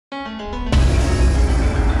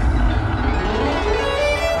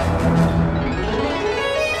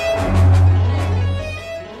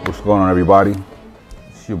What's going on, everybody?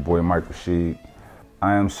 It's your boy Rashid.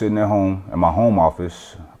 I am sitting at home in my home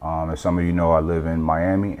office. As some of you know, I live in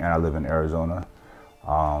Miami and I live in Arizona.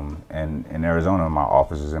 And in Arizona, my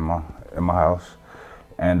office is in my house.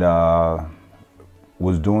 And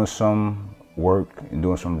was doing some work and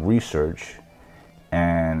doing some research,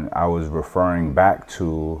 and I was referring back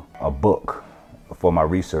to a book for my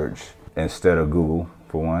research instead of Google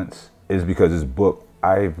for once. It's because this book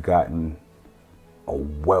I've gotten a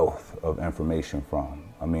wealth of information from.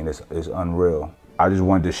 I mean, it's unreal. I just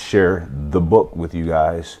wanted to share the book with you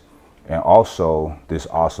guys, and also this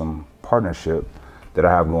awesome partnership that I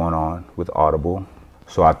have going on with Audible.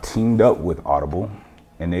 So I teamed up with Audible,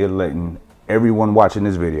 and they're letting everyone watching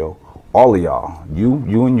this video, all of y'all,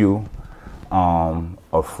 you,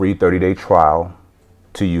 a free 30-day trial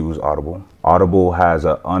to use Audible. Audible has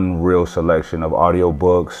an unreal selection of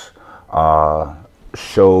audiobooks,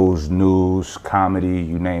 shows, news, comedy,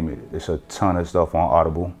 you name it. It's a ton of stuff on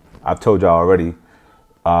Audible. I've told y'all already,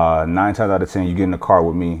 9 times out of 10, you get in the car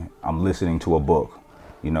with me, I'm listening to a book.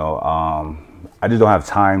 You know, I just don't have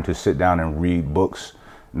time to sit down and read books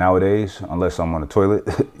nowadays, unless I'm on the toilet,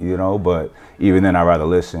 you know, but even then I'd rather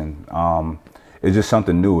listen. It's just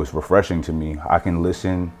something new. It's refreshing to me. I can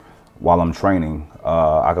listen while I'm training.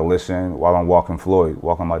 I can listen while I'm walking Floyd,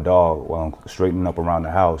 walking my dog, while I'm straightening up around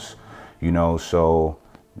the house, you know. So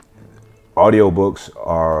audiobooks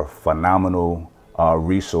are a phenomenal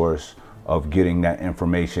resource of getting that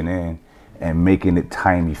information in and making it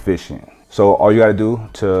time efficient. So all you gotta do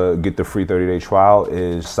to get the free 30-day trial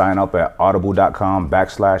is sign up at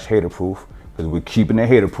audible.com/haterproof, because we're keeping it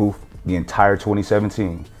haterproof the entire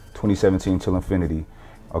 2017 till infinity.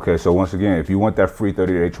 Okay, so once again, if you want that free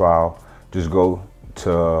 30-day trial, just go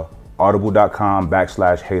to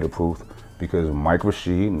audible.com/haterproof, because Mike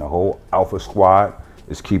Rashid and the whole Alpha Squad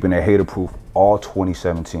is keeping it haterproof all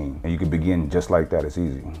 2017. And you can begin just like that. It's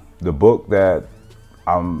easy. The book that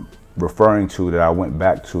I'm referring to, that I went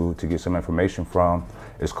back to get some information from,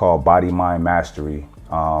 is called Body Mind Mastery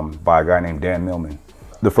by a guy named Dan Millman.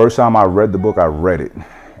 The first time I read the book, I read it,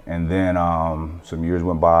 and then some years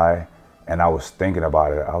went by and I was thinking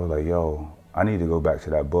about it. I was like, yo, I need to go back to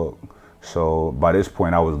that book. So by this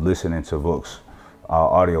point I was listening to books,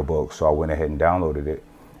 audiobooks, so I went ahead and downloaded it,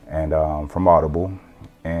 and from Audible,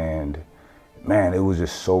 and man, it was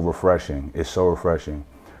just so refreshing. It's so refreshing.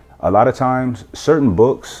 A lot of times certain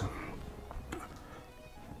books,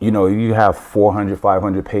 you know, you have 400,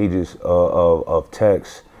 500 pages of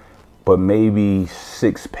text, but maybe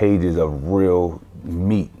 6 pages of real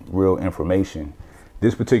meat, real information.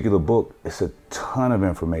 This particular book, it's a ton of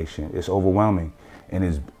information. It's overwhelming. And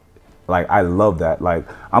it's like, I love that. Like,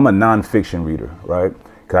 I'm a nonfiction reader, right?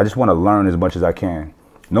 Because I just want to learn as much as I can.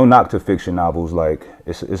 No knock to fiction novels. Like,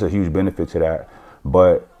 it's a huge benefit to that.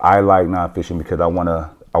 But I like nonfiction because I want to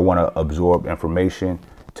absorb information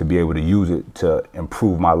to be able to use it to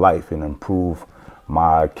improve my life and improve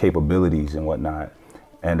my capabilities and whatnot.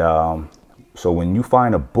 And so when you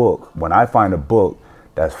find a book, when I find a book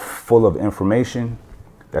that's full of information,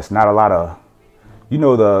 that's not a lot of, you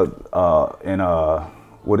know,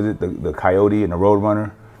 what is it, the Coyote and the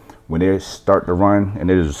Roadrunner, when they start to run and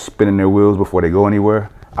they're just spinning their wheels before they go anywhere.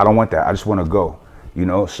 I don't want that. I just want to go, you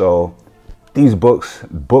know. So these books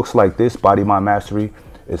like this, Body Mind Mastery,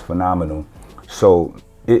 is phenomenal. So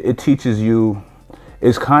it teaches you,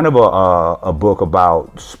 it's kind of a book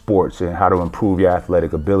about sports and how to improve your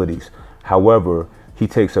athletic abilities. However, he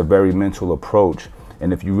takes a very mental approach,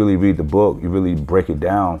 and if you really read the book, you really break it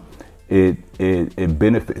down, it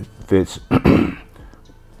benefits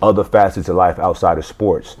other facets of life outside of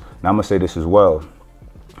sports. Now I'm gonna say this as well.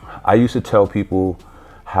 I used to tell people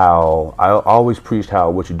how, I always preached how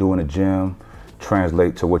what you do in the gym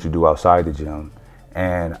translate to what you do outside the gym.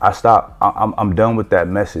 And I'm done with that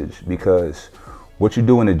message, because what you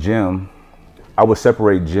do in the gym, I would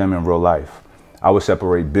separate gym and real life. I would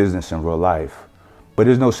separate business and real life. But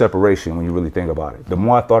there's no separation when you really think about it. The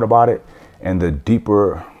more I thought about it, and the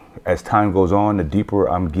deeper, as time goes on, the deeper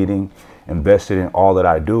I'm getting invested in all that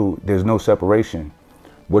I do, there's no separation.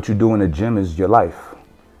 What you do in the gym is your life.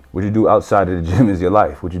 What you do outside of the gym is your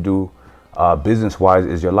life. What you do business-wise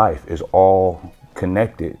is your life. It's all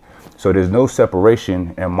connected. So there's no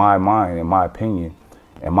separation in my mind, in my opinion,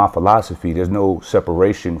 and my philosophy. There's no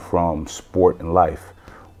separation from sport and life,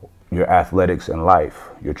 your athletics and life,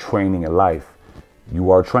 your training and life. You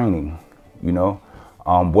are training, you know.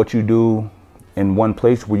 What you do in one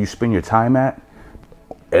place where you spend your time at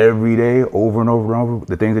every day, over and over and over,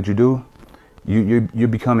 the things that you do, You're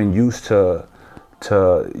becoming used to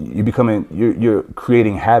you're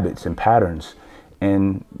creating habits and patterns,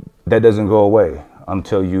 and that doesn't go away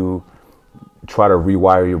until you try to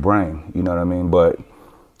rewire your brain. You know what I mean? But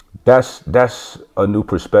that's a new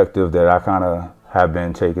perspective that I kind of have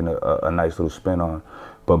been taking a nice little spin on.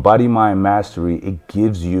 But body mind mastery, it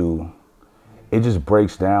gives you, it just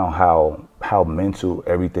breaks down how mental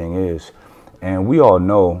everything is. And we all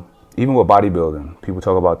know, even with bodybuilding, people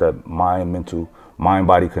talk about that mind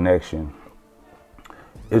body connection.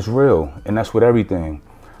 It's real, and that's with everything.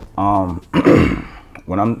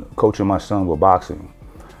 When I'm coaching my son with boxing,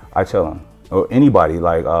 I tell him, or anybody,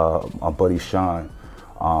 like my buddy Sean,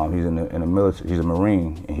 he's in the military, he's a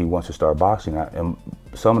Marine, and he wants to start boxing. And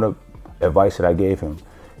some of the advice that I gave him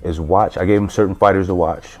is watch. I gave him certain fighters to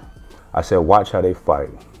watch. I said, watch how they fight,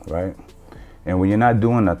 right? And when you're not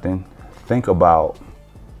doing nothing, think about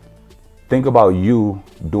you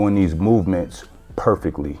doing these movements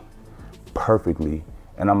perfectly.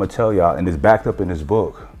 And I'm gonna tell y'all, and it's backed up in this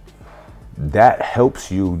book, that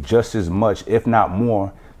helps you just as much, if not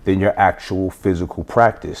more, than your actual physical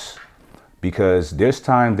practice. Because there's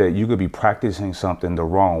times that you could be practicing something the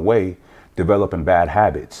wrong way, developing bad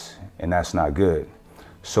habits, and that's not good.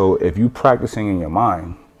 So if you're practicing in your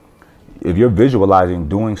mind, if you're visualizing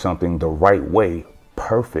doing something the right way,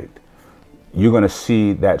 perfect, you're gonna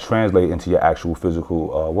see that translate into your actual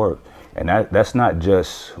physical work. And that's not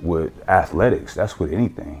just with athletics, that's with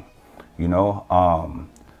anything. You know,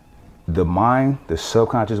 the mind, the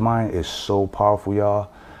subconscious mind is so powerful, y'all.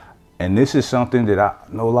 And this is something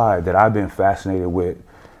that no lie, that I've been fascinated with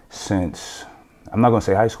since, I'm not gonna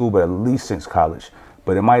say high school, but at least since college.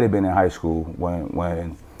 But it might have been in high school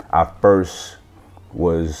when I first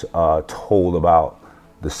was told about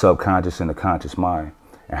the subconscious and the conscious mind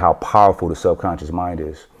and how powerful the subconscious mind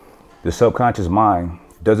is. The subconscious mind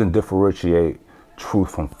doesn't differentiate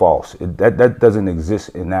truth from false. That doesn't exist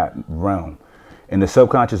in that realm. In the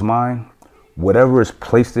subconscious mind, whatever is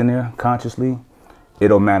placed in there consciously,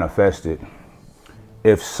 it'll manifest it.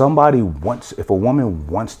 If a woman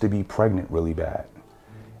wants to be pregnant really bad,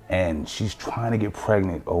 and she's trying to get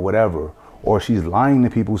pregnant or whatever, or she's lying to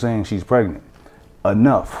people saying she's pregnant,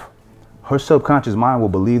 enough, her subconscious mind will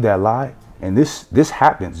believe that lie. And this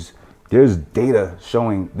happens. There's data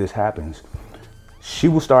showing this happens. She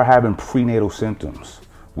will start having prenatal symptoms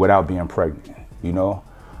without being pregnant. You know,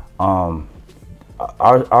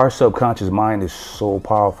 our subconscious mind is so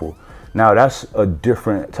powerful. Now that's a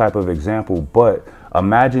different type of example, but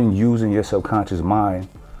imagine using your subconscious mind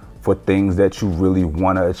for things that you really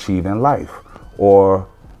want to achieve in life, or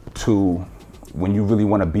when you really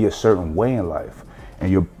want to be a certain way in life,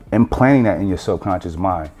 and you're implanting that in your subconscious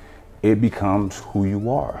mind, it becomes who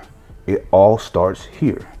you are. It all starts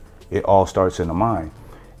here. It all starts in the mind.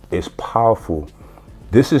 It's powerful.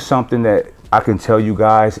 This is something that I can tell you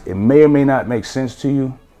guys, it may or may not make sense to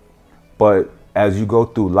you, but as you go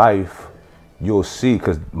through life, you'll see,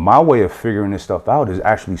 because my way of figuring this stuff out is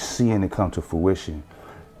actually seeing it come to fruition,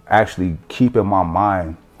 actually keeping my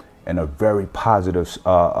mind in a very positive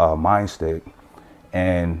mind state,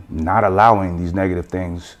 and not allowing these negative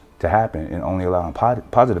things to happen, and only allowing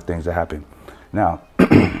positive things to happen. Now,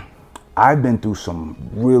 I've been through some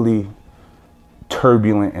really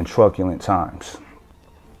turbulent and truculent times.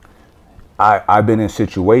 I've been in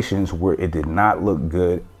situations where it did not look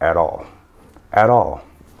good at all.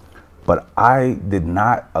 But I did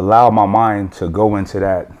not allow my mind to go into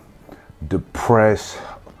that depressed,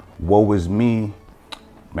 woe is me,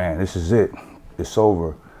 man, this is it, it's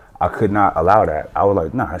over. I could not allow that. I was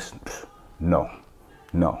like, nah,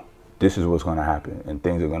 no, this is what's gonna happen, and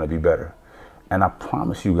things are gonna be better. And I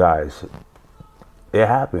promise you guys, it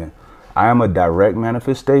happened. I am a direct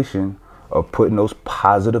manifestation of putting those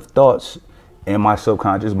positive thoughts in my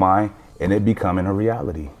subconscious mind and it becoming a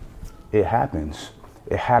reality. It happens.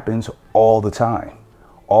 It happens all the time.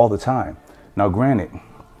 All the time. Now, granted,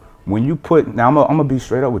 when you now I'm gonna be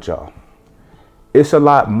straight up with y'all. It's a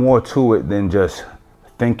lot more to it than just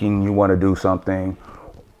thinking you want to do something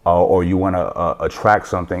or you want to attract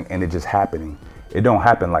something and it just happening. It don't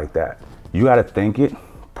happen like that. You got to think it,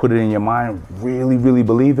 put it in your mind, really, really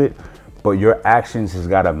believe it, but your actions has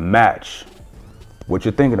got to match what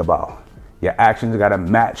you're thinking about. Your actions got to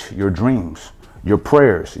match your dreams, your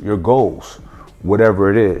prayers, your goals, whatever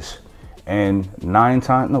it is. And 10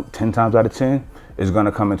 times out of 10, it's going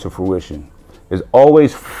to come into fruition. There's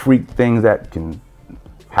always freak things that can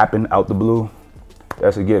happen out the blue.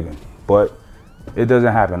 That's a given, but it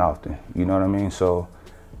doesn't happen often. You know what I mean? So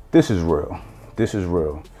this is real. This is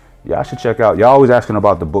real. Y'all should check out. Y'all always asking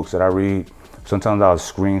about the books that I read. Sometimes I'll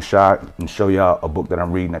screenshot and show y'all a book that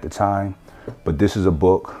I'm reading at the time. but this is a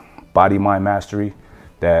book, Body Mind Mastery,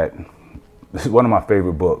 that this is one of my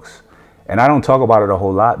favorite books. And I don't talk about it a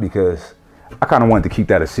whole lot because I kind of wanted to keep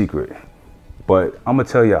that a secret. But I'm gonna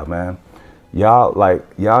tell y'all, man,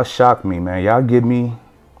 y'all shock me, man. Y'all give me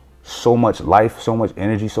so much life, so much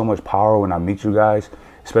energy, so much power when I meet you guys,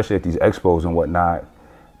 especially at these expos and whatnot,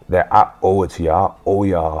 that I owe it to y'all. I owe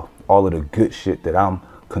y'all all of the good shit that I'm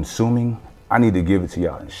consuming. I need to give it to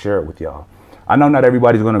y'all and share it with y'all. I know not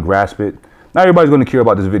everybody's gonna grasp it. Not everybody's gonna care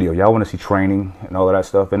about this video. Y'all wanna see training and all of that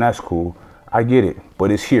stuff, and that's cool. I get it,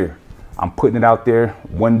 but it's here. I'm putting it out there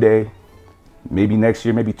one day, maybe next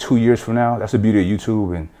year, maybe 2 years from now. That's the beauty of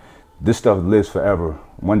YouTube, and this stuff lives forever.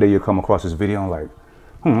 One day you'll come across this video and like,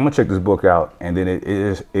 I'm gonna check this book out, and then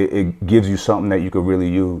it gives you something that you could really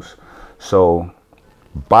use. So,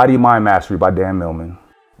 Body Mind Mastery by Dan Millman.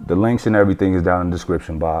 The links and everything is down in the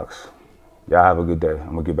description box. Y'all have a good day. I'm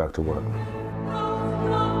gonna get back to work.